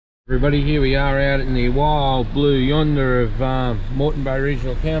Everybody, here we are out in the wild blue yonder of Moreton Bay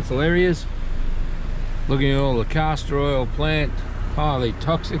Regional Council areas, looking at all the castor oil plant, highly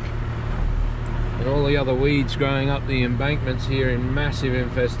toxic, and all the other weeds growing up the embankments here in massive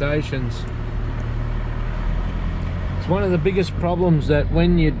infestations. It's one of the biggest problems that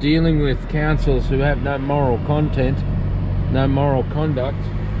when you're dealing with councils who have no moral content, no moral conduct,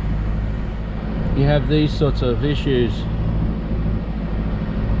 you have these sorts of issues.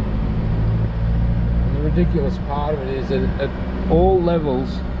 The ridiculous part of it is that at all levels,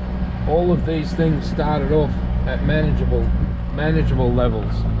 all of these things started off at manageable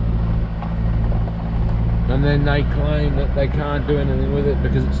levels, and then they claim that they can't do anything with it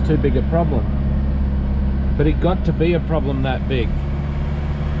because it's too big a problem. But it got to be a problem that big.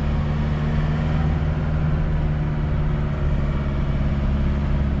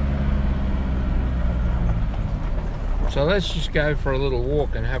 So let's just go for a little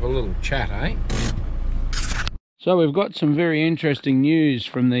walk and have a little chat, eh? So we've got some very interesting news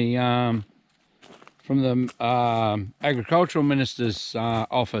from the Agricultural Minister's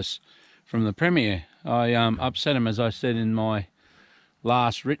office, from the Premier. I upset him, as I said in my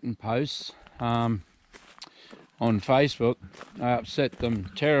last written posts on Facebook. I upset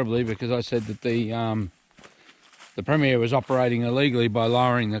them terribly because I said that the Premier was operating illegally by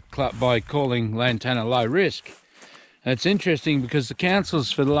calling Lantana low risk. And it's interesting because the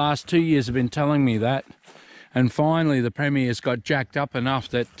councils for the last 2 years have been telling me that. And finally, the Premier's got jacked up enough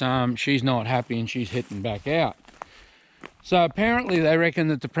that she's not happy and she's hitting back out. So apparently they reckon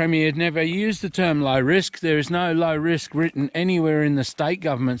that the Premier had never used the term low risk. There is no low risk written anywhere in the state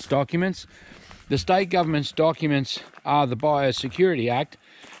government's documents. The state government's documents are the Biosecurity Act,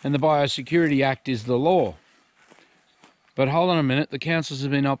 and the Biosecurity Act is the law. But hold on a minute, the councils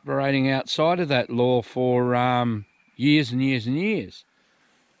have been operating outside of that law for years and years and years.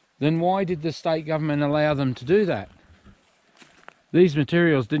 Then why did the state government allow them to do that? These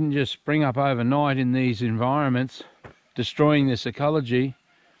materials didn't just spring up overnight in these environments, destroying this ecology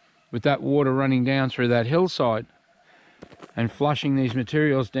with that water running down through that hillside and flushing these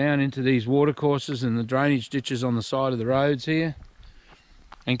materials down into these watercourses and the drainage ditches on the side of the roads here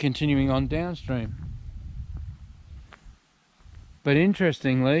and continuing on downstream. But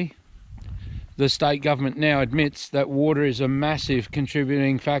interestingly, the state government now admits that water is a massive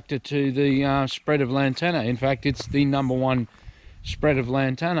contributing factor to the spread of Lantana. In fact, it's the #1 spread of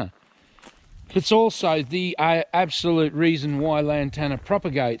Lantana. It's also the absolute reason why Lantana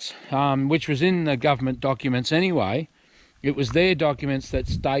propagates, which was in the government documents anyway. It was their documents that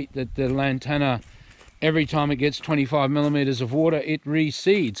state that the Lantana, every time it gets 25 millimeters of water, it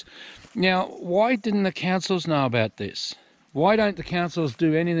reseeds. Now, why didn't the councils know about this? Why don't the councils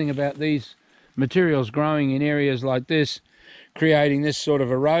do anything about these materials growing in areas like this, creating this sort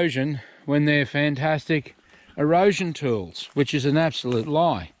of erosion, when they're fantastic erosion tools, which is an absolute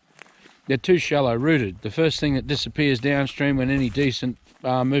lie? They're too shallow rooted. The first thing that disappears downstream when any decent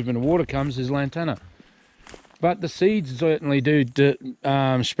movement of water comes is Lantana. But the seeds certainly do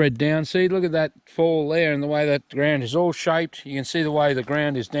spread down. See, look at that fall there and the way that ground is all shaped. You can see the way the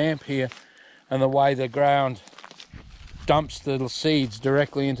ground is damp here and the way the ground dumps the little seeds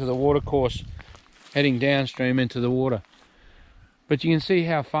directly into the watercourse, heading downstream into the water. But you can see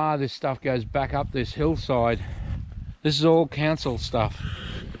how far this stuff goes back up this hillside. This is all council stuff.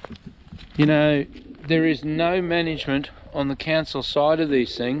 You know, there is no management on the council side of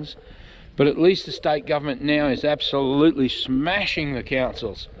these things, but at least the state government now is absolutely smashing the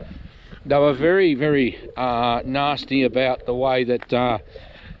councils. They were very, very nasty about the way that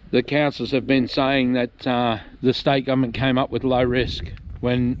the councils have been saying that the state government came up with low risk,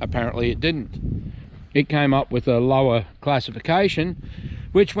 when apparently it didn't. It came up with a lower classification,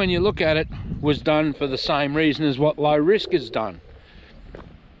 which when you look at it was done for the same reason as what low risk is done.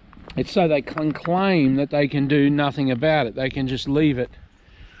 It's so they can claim that they can do nothing about it. They can just leave it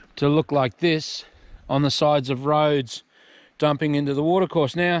to look like this on the sides of roads dumping into the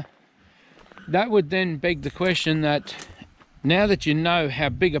watercourse. Now, that would then beg the question that now that you know how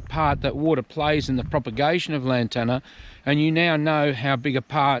big a part that water plays in the propagation of Lantana, and you now know how big a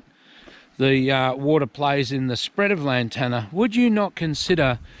part the water plays in the spread of Lantana, would you not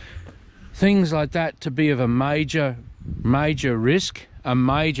consider things like that to be of a major risk, a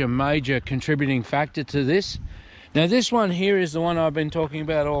major contributing factor to this? Now this one here is the one I've been talking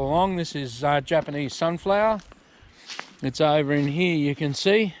about all along. This is Japanese sunflower. It's over in here, you can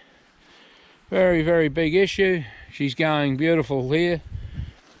see. Very, very big issue. She's going beautiful here.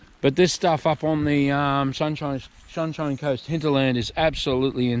 But this stuff up on the Sunshine Coast hinterland is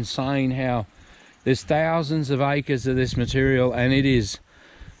absolutely insane. How there's thousands of acres of this material, and it is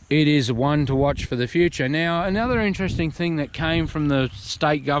it is one to watch for the future. Now, another interesting thing that came from the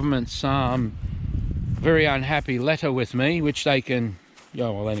state government's very unhappy letter with me, which they can,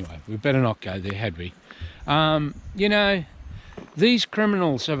 oh, well, anyway, we better not go there, had we? You know, these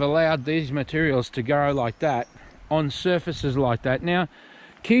criminals have allowed these materials to go like that on surfaces like that. Now,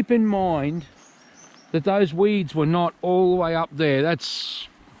 keep in mind that those weeds were not all the way up there. That's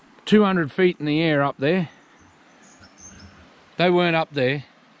 200 feet in the air up there. They weren't up there.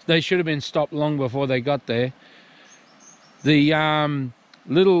 They should have been stopped long before they got there. The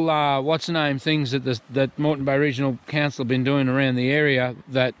little what's the name things that Moreton Bay Regional Council have been doing around the area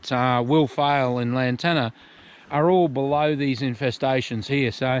that will fail in Lantana are all below these infestations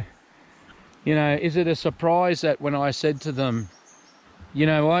here. So, you know, is it a surprise that when I said to them, you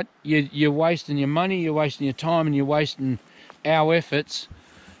know what, you're wasting your money, you're wasting your time, and you're wasting our efforts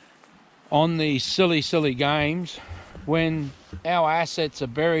on these silly games when our assets are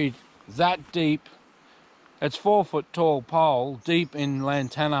buried that deep? It's 4 foot tall pole deep in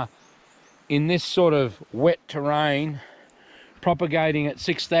Lantana in this sort of wet terrain, propagating at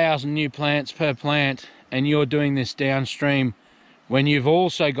 6,000 new plants per plant, and you're doing this downstream when you've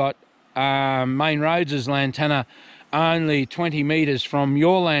also got main roads as Lantana only 20 metres from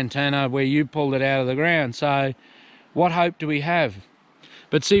your Lantana where you pulled it out of the ground. So what hope do we have?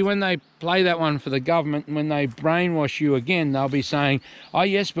 But see, when they play that one for the government, and when they brainwash you again, they'll be saying, oh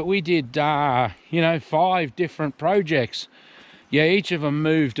yes, but we did, you know, 5 different projects. Yeah, each of them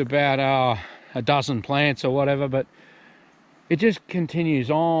moved about a dozen plants or whatever, but it just continues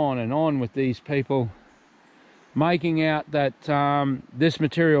on and on with these people making out that this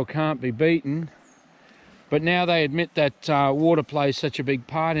material can't be beaten. But now they admit that water plays such a big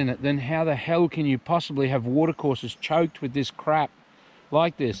part in it, then how the hell can you possibly have watercourses choked with this crap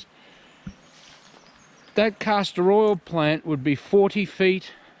like this? That castor oil plant would be 40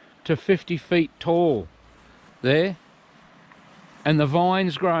 feet to 50 feet tall there, and the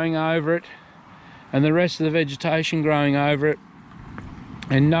vines growing over it and the rest of the vegetation growing over it,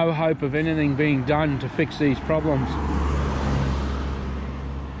 and no hope of anything being done to fix these problems.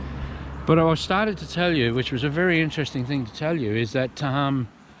 But I started to tell you, which was a very interesting thing to tell you, is that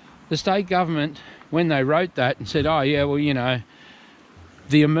the state government, when they wrote that and said, oh yeah, well, you know,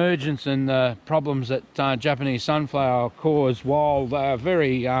 the emergence and the problems that Japanese sunflower cause, while they're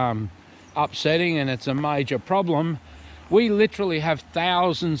very upsetting and it's a major problem, we literally have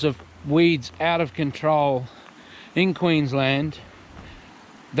thousands of weeds out of control in Queensland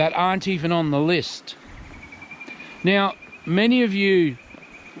that aren't even on the list. Now, many of you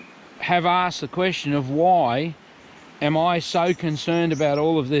have asked the question of why am I so concerned about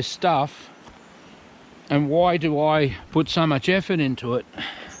all of this stuff, and why do I put so much effort into it?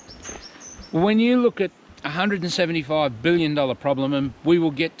 When you look at a $175 billion problem, and we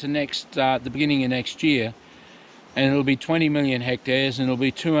will get to the beginning of next year, and it'll be 20 million hectares, and it'll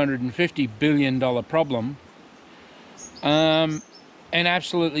be $250 billion problem, and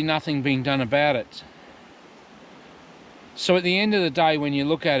absolutely nothing being done about it. So at the end of the day, when you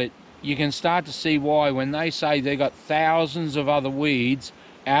look at it, you can start to see why, when they say they got thousands of other weeds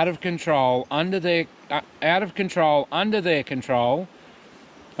out of control, under their control,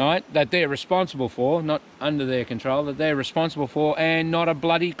 right, that they're responsible for, not under their control, that they're responsible for, and not a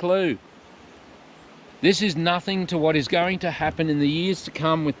bloody clue. This is nothing to what is going to happen in the years to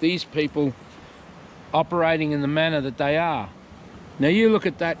come with these people operating in the manner that they are. Now you look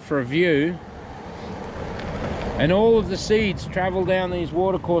at that for a view, and all of the seeds travel down these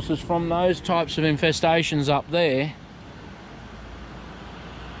watercourses from those types of infestations up there,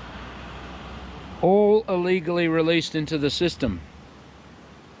 all illegally released into the system.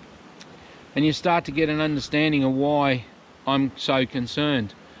 And you start to get an understanding of why I'm so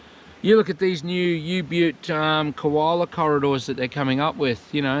concerned. You look at these new U-Butte koala corridors that they're coming up with,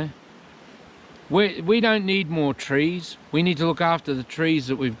 you know. We don't need more trees. We need to look after the trees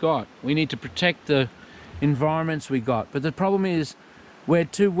that we've got. We need to protect the environments we got. But the problem is we're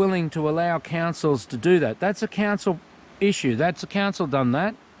too willing to allow councils to do that. That's a council issue. That's a council done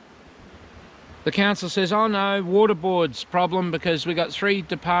that. The council says, oh no, water board's problem, because we got 3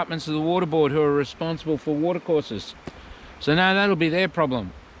 departments of the water board who are responsible for watercourses. So no, that'll be their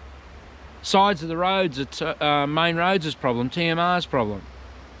problem. Sides of the roads, it's main roads' problem, TMR's problem.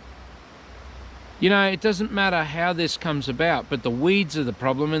 You know, it doesn't matter how this comes about, but the weeds are the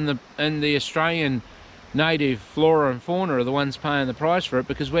problem, and the Australian native flora and fauna are the ones paying the price for it,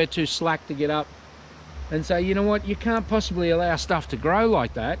 because we're too slack to get up and say, you know what, you can't possibly allow stuff to grow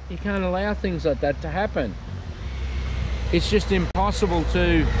like that. You can't allow things like that to happen. It's just impossible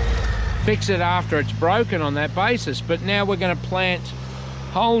to fix it after it's broken on that basis. But now we're going to plant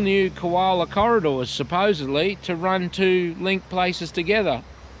whole new koala corridors, supposedly, to run to link places together.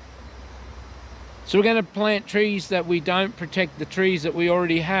 So we're going to plant trees that we don't protect the trees that we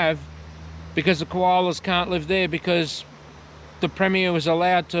already have, because the koalas can't live there, because the Premier was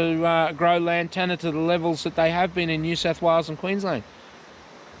allowed to grow lantana to the levels that they have been in New South Wales and Queensland.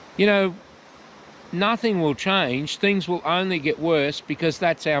 You know, nothing will change. Things will only get worse, because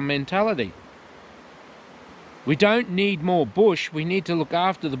that's our mentality. We don't need more bush. We need to look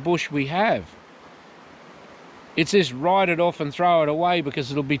after the bush we have. It's this write it off and throw it away because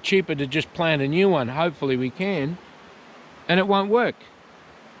it'll be cheaper to just plant a new one. Hopefully we can. And it won't work.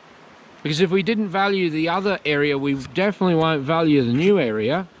 Because if we didn't value the other area, we definitely won't value the new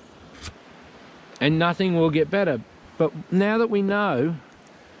area. And nothing will get better. But now that we know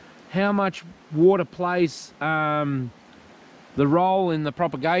how much water plays the role in the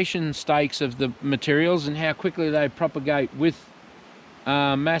propagation stakes of the materials and how quickly they propagate with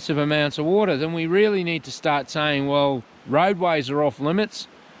massive amounts of water, then we really need to start saying, well, roadways are off limits,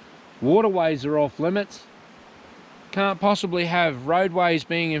 waterways are off limits. Can't possibly have roadways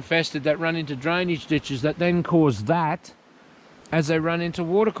being infested that run into drainage ditches that then cause that as they run into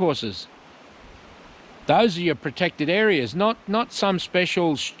watercourses. Those are your protected areas, not some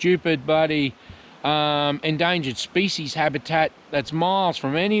special stupid bloody endangered species habitat that's miles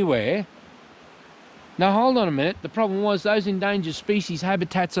from anywhere. Now hold on a minute, the problem was those endangered species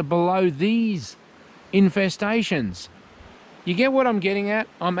habitats are below these infestations. You get what I'm getting at?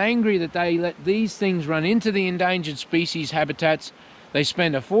 I'm angry that they let these things run into the endangered species habitats. They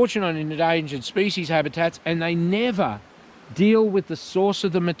spend a fortune on endangered species habitats and they never deal with the source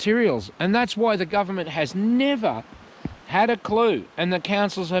of the materials. And that's why the government has never had a clue, and the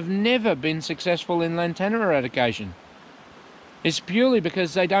councils have never been successful in lantana eradication. It's purely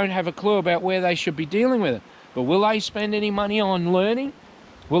because they don't have a clue about where they should be dealing with it. But will they spend any money on learning?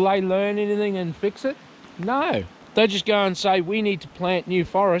 Will they learn anything and fix it? No. They just go and say, we need to plant new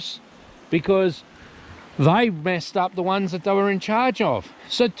forests because they messed up the ones that they were in charge of.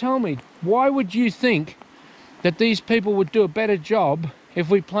 So tell me, why would you think that these people would do a better job if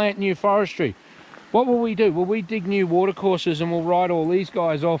we plant new forestry? What will we do? Will we dig new watercourses and we'll write all these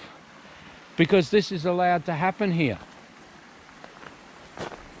guys off because this is allowed to happen here?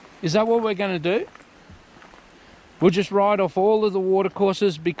 Is that what we're going to do? We'll just write off all of the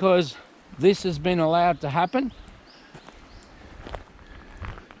watercourses because this has been allowed to happen?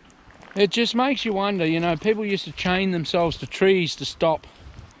 It just makes you wonder, you know, people used to chain themselves to trees to stop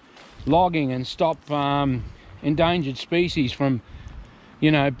logging and stop endangered species from,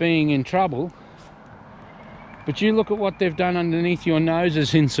 you know, being in trouble. But you look at what they've done underneath your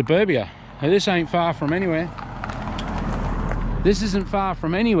noses in suburbia. Now, this ain't far from anywhere. This isn't far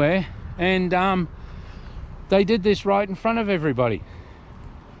from anywhere, and they did this right in front of everybody.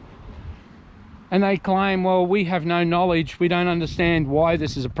 And they claim, well, we have no knowledge, we don't understand why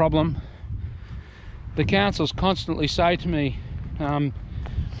this is a problem. The councils constantly say to me,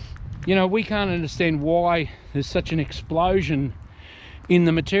 you know, we can't understand why there's such an explosion in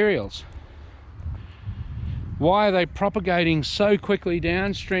the materials. Why are they propagating so quickly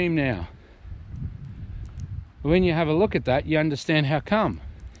downstream now? When you have a look at that, you understand how come.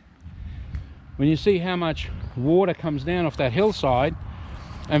 When you see how much water comes down off that hillside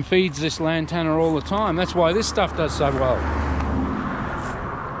and feeds this lantana all the time, that's why this stuff does so well.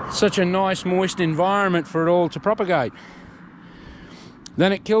 Such a nice moist environment for it all to propagate.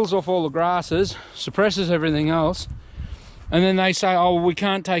 Then it kills off all the grasses, suppresses everything else, and then they say, oh, we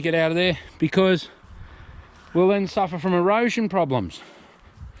can't take it out of there because we'll then suffer from erosion problems.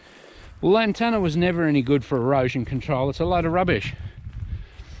 Well, lantana was never any good for erosion control. It's a load of rubbish.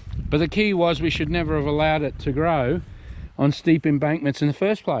 But the key was we should never have allowed it to grow on steep embankments in the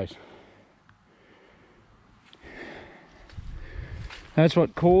first place. That's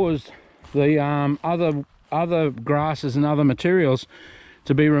what caused the other grasses and other materials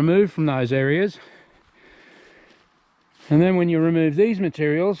to be removed from those areas. And then when you remove these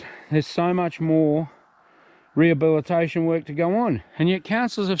materials, there's so much more rehabilitation work to go on. And yet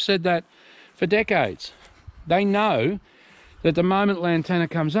councils have said that for decades. They know that the moment lantana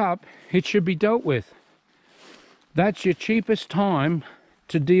comes up, it should be dealt with. That's your cheapest time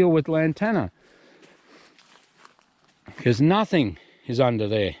to deal with lantana, because nothing is under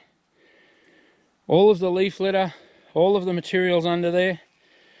there. All of the leaf litter, all of the materials under there,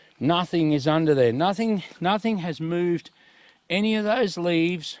 nothing is under there. Nothing has moved any of those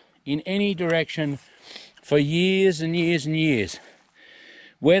leaves in any direction for years and years and years.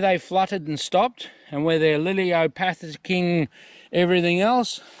 Where they fluttered and stopped, and where they're liliopathicking everything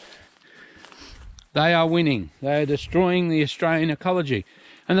else, they are winning. They are destroying the Australian ecology.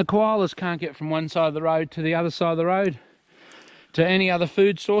 And the koalas can't get from one side of the road to the other side of the road to any other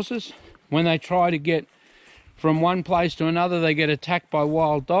food sources. When they try to get from one place to another, they get attacked by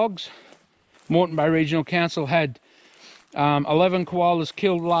wild dogs. Moreton Bay Regional Council had 11 koalas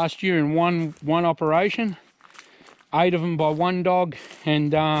killed last year in one operation. 8 of them by one dog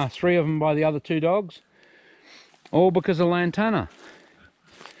and 3 of them by the other 2 dogs. All because of Lantana.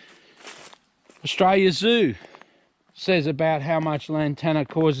 Australia Zoo says about how much Lantana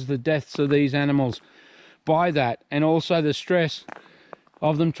causes the deaths of these animals by that, and also the stress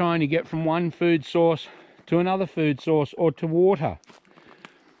of them trying to get from one food source to another food source or to water.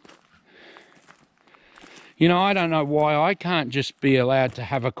 You know, I don't know why I can't just be allowed to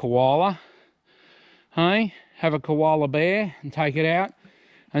have a koala, hey? Have a koala bear and take it out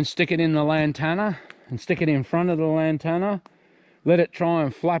and stick it in the Lantana and stick it in front of the Lantana. Let it try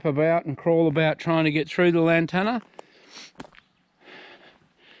and flap about and crawl about trying to get through the Lantana.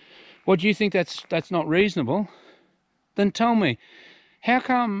 What do you think that's not reasonable? Then tell me, how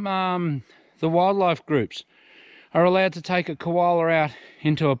come the wildlife groups are allowed to take a koala out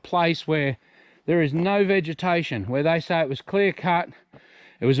into a place where there is no vegetation, where they say it was clear cut,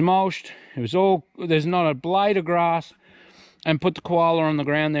 it was mulched, it was all, there's not a blade of grass, and put the koala on the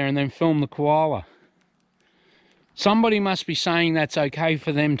ground there and then film the koala? Somebody must be saying that's okay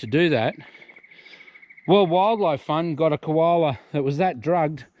for them to do that. World Wildlife Fund got a koala that was that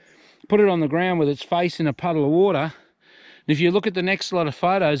drugged, put it on the ground with its face in a puddle of water, and if you look at the next lot of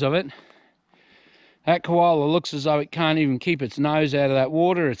photos of it, that koala looks as though it can't even keep its nose out of that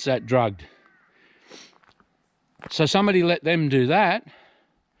water, it's that drugged. So somebody let them do that.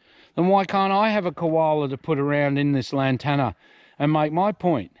 Then why can't I have a koala to put around in this Lantana and make my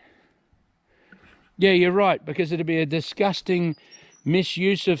point? Yeah, you're right, because it'd be a disgusting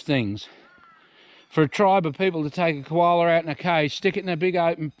misuse of things. For a tribe of people to take a koala out in a cage, stick it in a big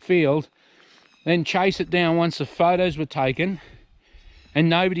open field, then chase it down once the photos were taken, and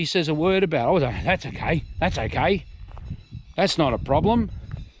nobody says a word about it. Oh, that's okay, that's okay. That's not a problem.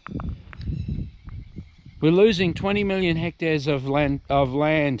 We're losing 20 million hectares of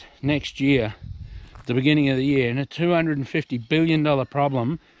land next year, at the beginning of the year, and a $250 billion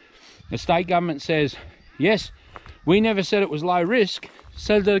problem. The state government says, yes, we never said it was low risk,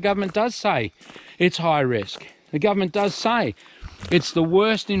 so the government does say it's high risk. The government does say it's the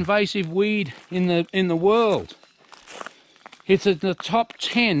worst invasive weed in the world. It's at the top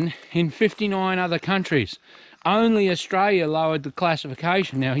 10 in 59 other countries. Only Australia lowered the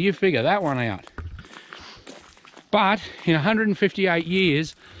classification. Now you figure that one out. But in 158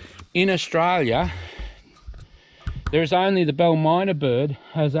 years in Australia, there is only the bell minor bird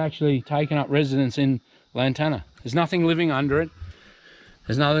has actually taken up residence in Lantana. There's nothing living under it.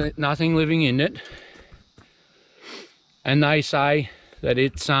 There's nothing living in it. And they say that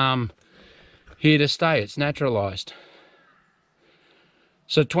it's here to stay. It's naturalised.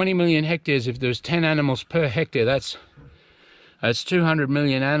 So 20 million hectares, if there's 10 animals per hectare, that's 200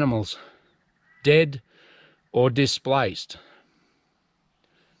 million animals dead or displaced.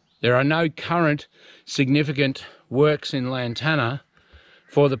 There are no current significant works in Lantana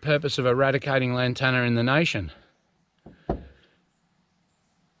for the purpose of eradicating Lantana in the nation.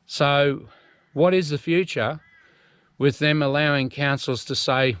 So what is the future with them allowing councils to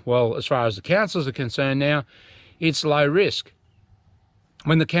say, well, as far as the councils are concerned now, it's low risk.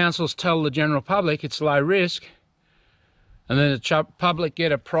 When the councils tell the general public it's low risk, and then the public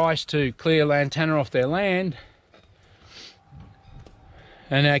get a price to clear Lantana off their land,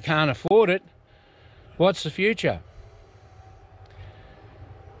 and they can't afford it, what's the future?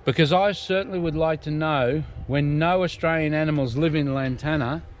 Because I certainly would like to know, when no Australian animals live in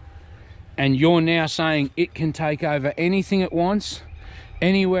Lantana, and you're now saying it can take over anything it wants,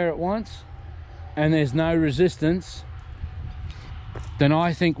 anywhere it wants, and there's no resistance, then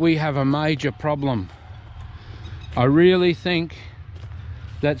I think we have a major problem. I really think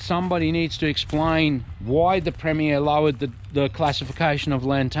that somebody needs to explain why the Premier lowered the classification of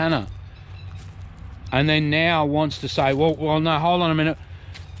Lantana, and then now wants to say, well no, hold on a minute,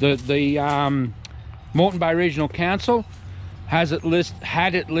 the Moreton Bay Regional Council had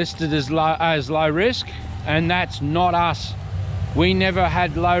it listed as low risk, and that's not us. We never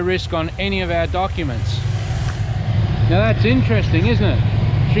had low risk on any of our documents. Now that's interesting, isn't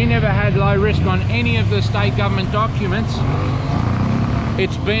it? She never had low risk on any of the state government documents.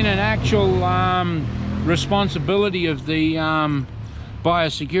 It's been an actual responsibility of the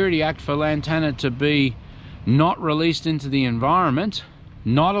Biosecurity Act for Lantana to be not released into the environment,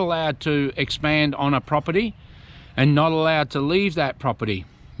 not allowed to expand on a property, and not allowed to leave that property.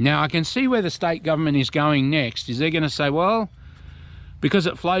 Now I can see where the state government is going next. Is they're going to say, well, Because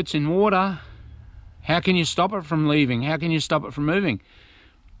it floats in water, how can you stop it from leaving? How can you stop it from moving?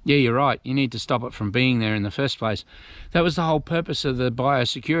 Yeah, you're right. You need to stop it from being there in the first place. That was the whole purpose of the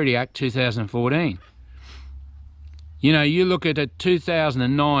Biosecurity Act 2014. You know, you look at it,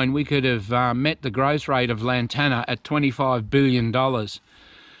 2009, we could have met the growth rate of Lantana at $25 billion.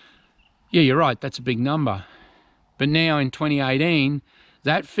 Yeah, you're right. That's a big number. But now in 2018,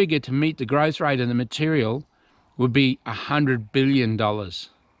 that figure to meet the growth rate of the material would be $100 billion.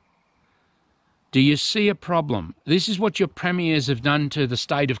 Do you see a problem? This is what your premiers have done to the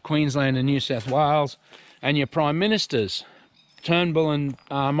state of Queensland and New South Wales, and your prime ministers, Turnbull and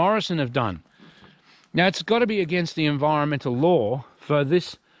Morrison, have done. Now, it's got to be against the environmental law for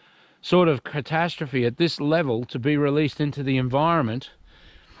this sort of catastrophe at this level to be released into the environment,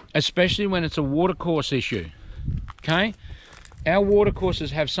 especially when it's a watercourse issue. Okay? Our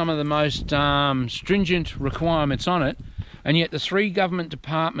watercourses have some of the most stringent requirements on it, and yet the three government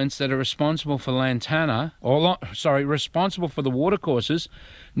departments that are responsible for Lantana, responsible for the watercourses,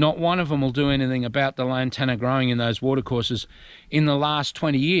 not one of them will do anything about the Lantana growing in those watercourses in the last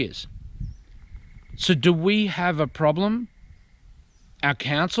 20 years. So do we have a problem? Our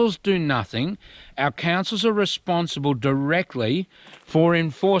councils do nothing. Our councils are responsible directly for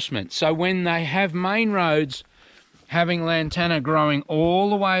enforcement. So when they have main roads having Lantana growing all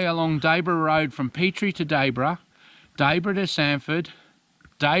the way along Debra Road from Petrie to Debra to Sanford,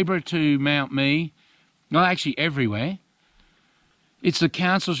 Debra to Mount Mee, not actually everywhere, it's the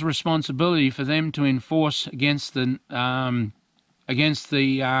council's responsibility for them to enforce against the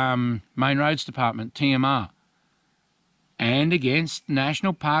Main Roads Department, TMR, and against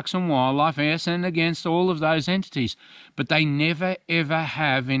National Parks and Wildlife, yes, and against all of those entities. But they never, ever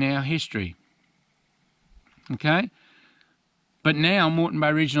have in our history. Okay? But now Moreton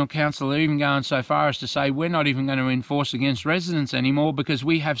Bay Regional Council are even going so far as to say we're not even going to enforce against residents anymore because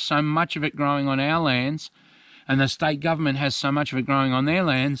we have so much of it growing on our lands and the state government has so much of it growing on their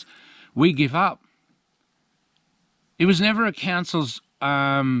lands, we give up. It was never a council's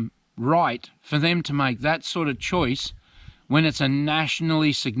right for them to make that sort of choice when it's a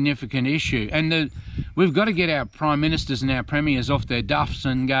nationally significant issue. And we've got to get our prime ministers and our premiers off their duffs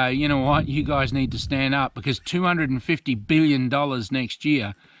and go, you know what, you guys need to stand up, because $250 billion next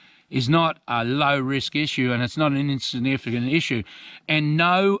year is not a low-risk issue and it's not an insignificant issue. And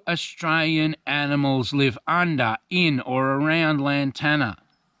no Australian animals live under, in or around Lantana.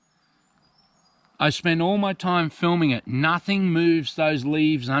 I spend all my time filming it. Nothing moves those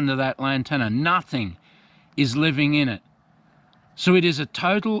leaves under that Lantana. Nothing is living in it. So it is a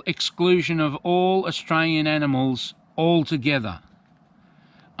total exclusion of all Australian animals altogether.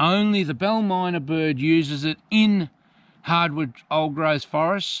 Only the bell miner bird uses it in hardwood old growth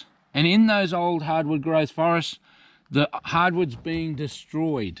forests, and in those old hardwood growth forests, the hardwood's being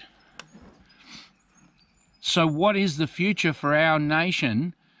destroyed. So what is the future for our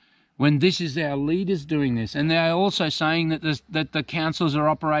nation when this is our leaders doing this? And they're also saying that the councils are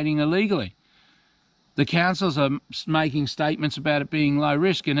operating illegally. The councils are making statements about it being low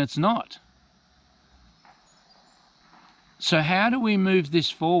risk, and it's not. So how do we move this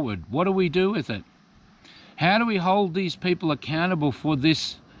forward? What do we do with it? How do we hold these people accountable for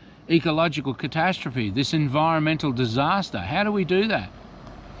this ecological catastrophe, this environmental disaster? How do we do that?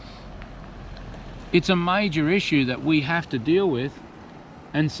 It's a major issue that we have to deal with,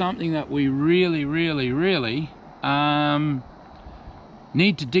 and something that we really, really, really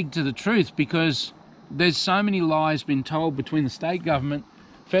need to dig to the truth, because there's so many lies been told between the state government,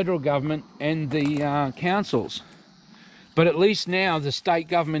 federal government and the councils. But at least now the state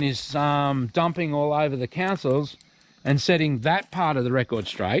government is dumping all over the councils and setting that part of the record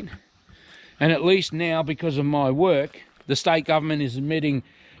straight. And at least now, because of my work, the state government is admitting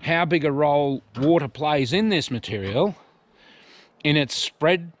how big a role water plays in this material, in its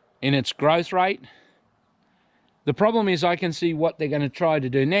spread, in its growth rate. The problem is, I can see what they're going to try to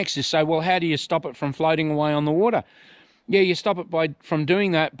do next is say, well, how do you stop it from floating away on the water? Yeah, you stop it from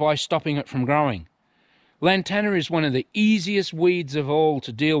doing that by stopping it from growing. Lantana is one of the easiest weeds of all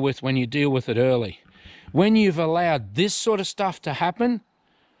to deal with when you deal with it early. When you've allowed this sort of stuff to happen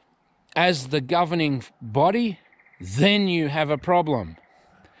as the governing body, then you have a problem.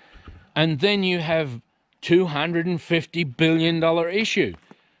 And then you have $250 billion issue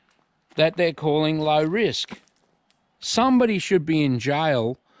that they're calling low risk. Somebody should be in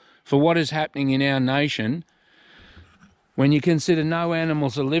jail for what is happening in our nation when you consider no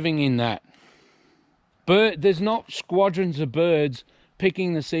animals are living in that. There's not squadrons of birds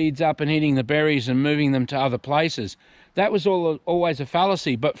picking the seeds up and eating the berries and moving them to other places. That was always a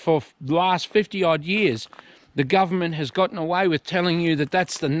fallacy. But for the last 50 odd years, The government has gotten away with telling you that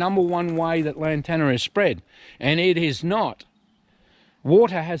that's the #1 way that Lantana is spread, and it is not.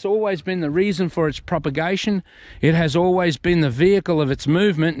 Water has always been the reason for its propagation. It has always been the vehicle of its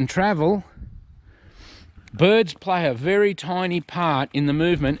movement and travel. Birds play a very tiny part in the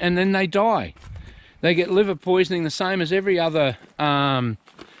movement, and then they die. They get liver poisoning the same as every other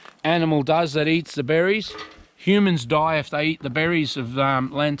animal does that eats the berries. Humans die if they eat the berries of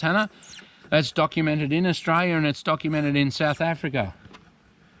Lantana. That's documented in Australia, and it's documented in South Africa.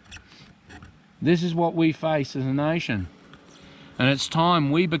 This is what we face as a nation, and it's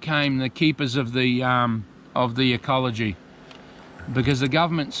time we became the keepers of the ecology, because the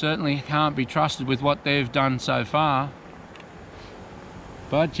government certainly can't be trusted with what they've done so far.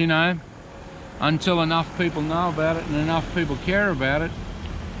 But you know, until enough people know about it and enough people care about it,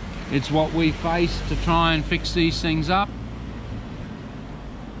 it's what we face to try and fix these things up.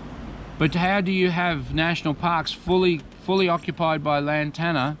 But how do you have national parks fully occupied by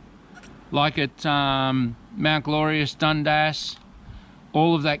Lantana, like at Mount Glorious, Dundas,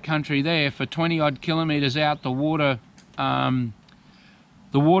 all of that country there, for 20 odd kilometres out the water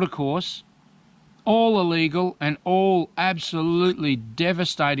course, all illegal and all absolutely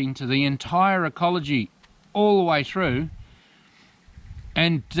devastating to the entire ecology all the way through?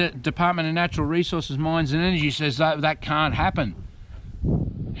 And the Department of Natural Resources, Mines and Energy says that can't happen.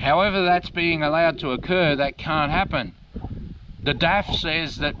 However that's being allowed to occur, that can't happen. The DAF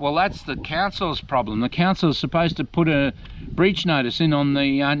says that, well, that's the council's problem. The council is supposed to put a breach notice in on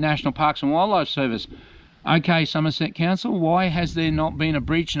the National Parks and Wildlife Service. Okay, Somerset Council, why has there not been a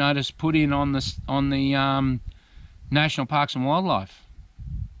breach notice put in on the National Parks and Wildlife?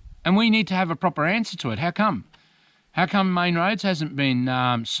 And we need to have a proper answer to it. How come? How come Main Roads hasn't been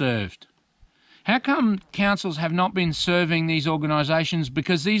served? How come councils have not been serving these organisations?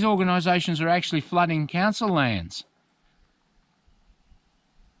 Because these organisations are actually flooding council lands.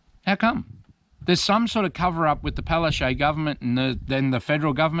 How come? There's some sort of cover-up with the Palaszczuk government and then the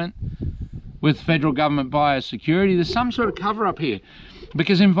federal government, with federal government biosecurity. There's some sort of cover-up here,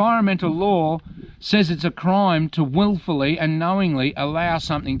 because environmental law says it's a crime to willfully and knowingly allow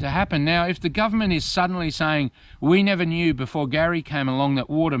something to happen. Now, if the government is suddenly saying, we never knew before Gary came along that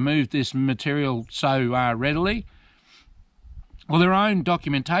water moved this material so readily, well, their own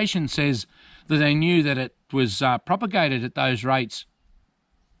documentation says that they knew that it was propagated at those rates.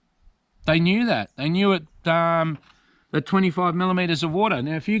 They knew that. They knew it, the 25 millimetres of water.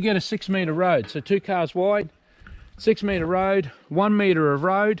 Now, if you get a 6 metre road, so 2 cars wide, 6 metre road, 1 metre of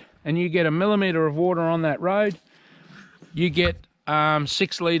road, and you get a millimetre of water on that road, you get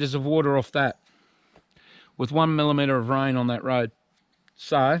 6 litres of water off that, with 1 millimetre of rain on that road.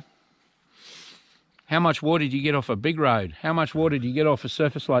 So, how much water do you get off a big road? How much water do you get off a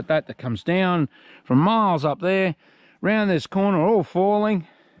surface like that comes down from miles up there, round this corner, all falling,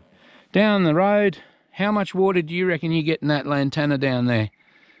 down the road? How much water do you reckon you get in that Lantana down there?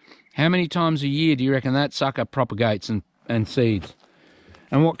 How many times a year do you reckon that sucker propagates and seeds?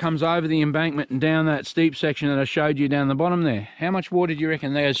 And what comes over the embankment and down that steep section that I showed you down the bottom there? How much water do you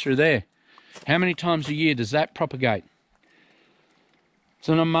reckon goes through there? How many times a year does that propagate? It's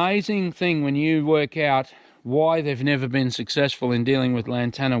an amazing thing when you work out why they've never been successful in dealing with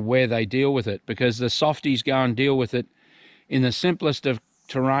Lantana where they deal with it, because the softies go and deal with it in the simplest of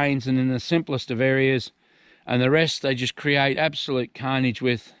terrains and in the simplest of areas, and the rest they just create absolute carnage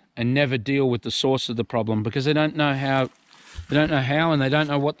with and never deal with the source of the problem, because they don't know how, and they don't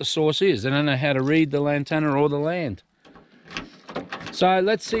know what the source is. They don't know how to read the Lantana or the land. So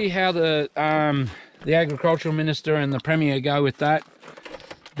let's see how the Agricultural Minister and the Premier go with that,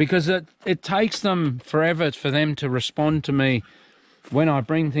 because it takes them forever for them to respond to me when I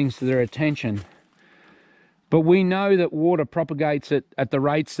bring things to their attention. But we know that water propagates it at the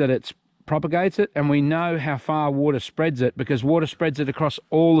rates that it propagates it, and we know how far water spreads it, because water spreads it across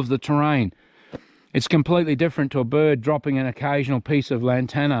all of the terrain. It's completely different to a bird dropping an occasional piece of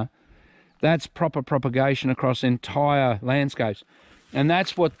Lantana. That's proper propagation across entire landscapes. And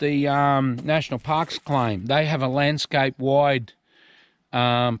that's what the national parks claim. They have a landscape-wide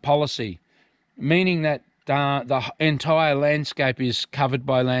policy, meaning that the entire landscape is covered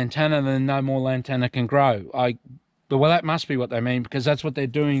by Lantana, then no more Lantana can grow. Well, that must be what they mean, because that's what they're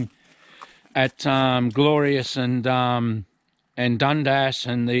doing at Glorious and Dundas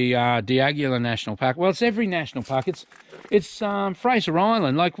and the Diagula National Park. Well, it's every national park. It's Fraser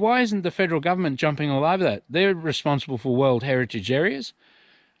Island. Like, why isn't the federal government jumping all over that? They're responsible for World Heritage Areas.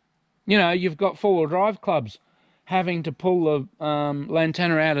 You know, you've got four-wheel drive clubs having to pull the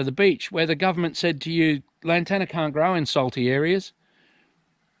Lantana out of the beach, where the government said to you, Lantana can't grow in salty areas.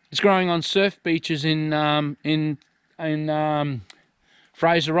 It's growing on surf beaches in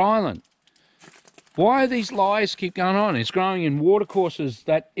Fraser Island. Why do these lies keep going on? It's growing in watercourses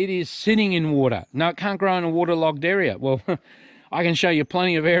that it is sitting in water. No, it can't grow in a waterlogged area. Well, I can show you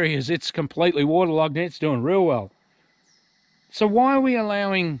plenty of areas it's completely waterlogged and it's doing real well. So why are we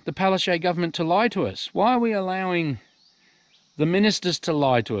allowing the Palaszczuk government to lie to us? Why are we allowing the ministers to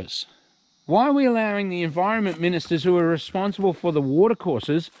lie to us? Why are we allowing the environment ministers who are responsible for the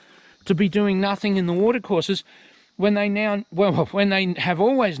watercourses to be doing nothing in the watercourses when they when they have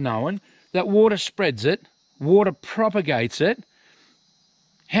always known that water spreads it, water propagates it?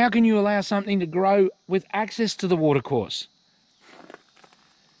 How can you allow something to grow with access to the watercourse?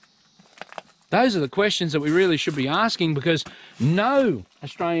 Those are the questions that we really should be asking, because no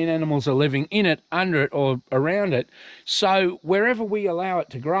Australian animals are living in it, under it, or around it. So wherever we allow it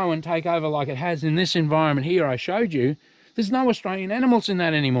to grow and take over like it has in this environment here I showed you, there's no Australian animals in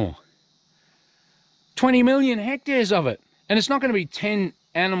that anymore. 20 million hectares of it. And it's not going to be 10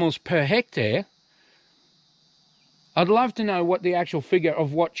 animals per hectare. I'd love to know what the actual figure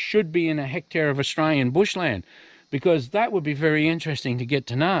of what should be in a hectare of Australian bushland, because that would be very interesting to get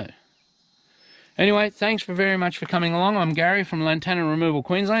to know. Anyway, thanks very much for coming along. I'm Gary from Lantana Removal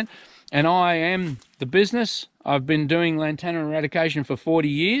Queensland, and I am the business. I've been doing lantana eradication for 40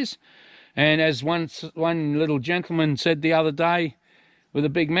 years, and as one little gentleman said the other day with a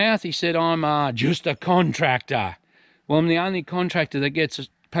big mouth, he said, I'm just a contractor. Well, I'm the only contractor that gets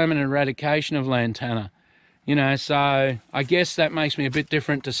permanent eradication of lantana. You know, so I guess that makes me a bit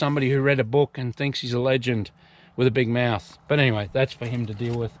different to somebody who read a book and thinks he's a legend with a big mouth. But anyway, that's for him to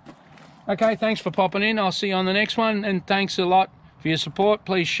deal with. Okay, thanks for popping in. I'll see you on the next one, and thanks a lot for your support.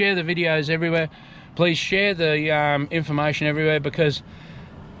 Please share the videos everywhere. Please share the information everywhere, because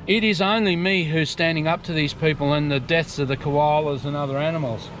it is only me who's standing up to these people and the deaths of the koalas and other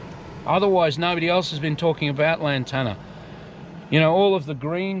animals. Otherwise, nobody else has been talking about lantana. You know, all of the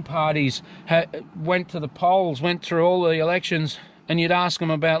Green parties went to the polls, went through all the elections, and you'd ask them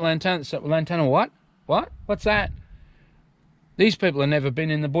about lantana. So, lantana what? What? What's that? These people have never been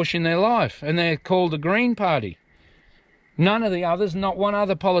in the bush in their life, and they're called the Green Party. None of the others, not one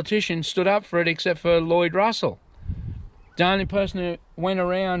other politician, stood up for it except for Lloyd Russell. The only person who went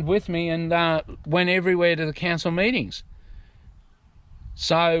around with me and went everywhere to the council meetings.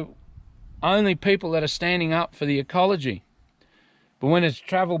 So, only people that are standing up for the ecology. But when it's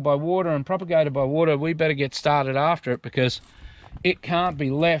travelled by water and propagated by water, we better get started after it, because it can't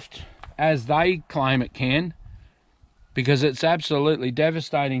be left as they claim it can, because it's absolutely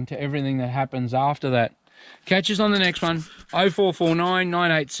devastating to everything that happens after that. Catch us on the next one. 0449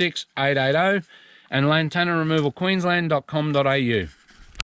 986 880 and lantanaremovalqueensland.com.au.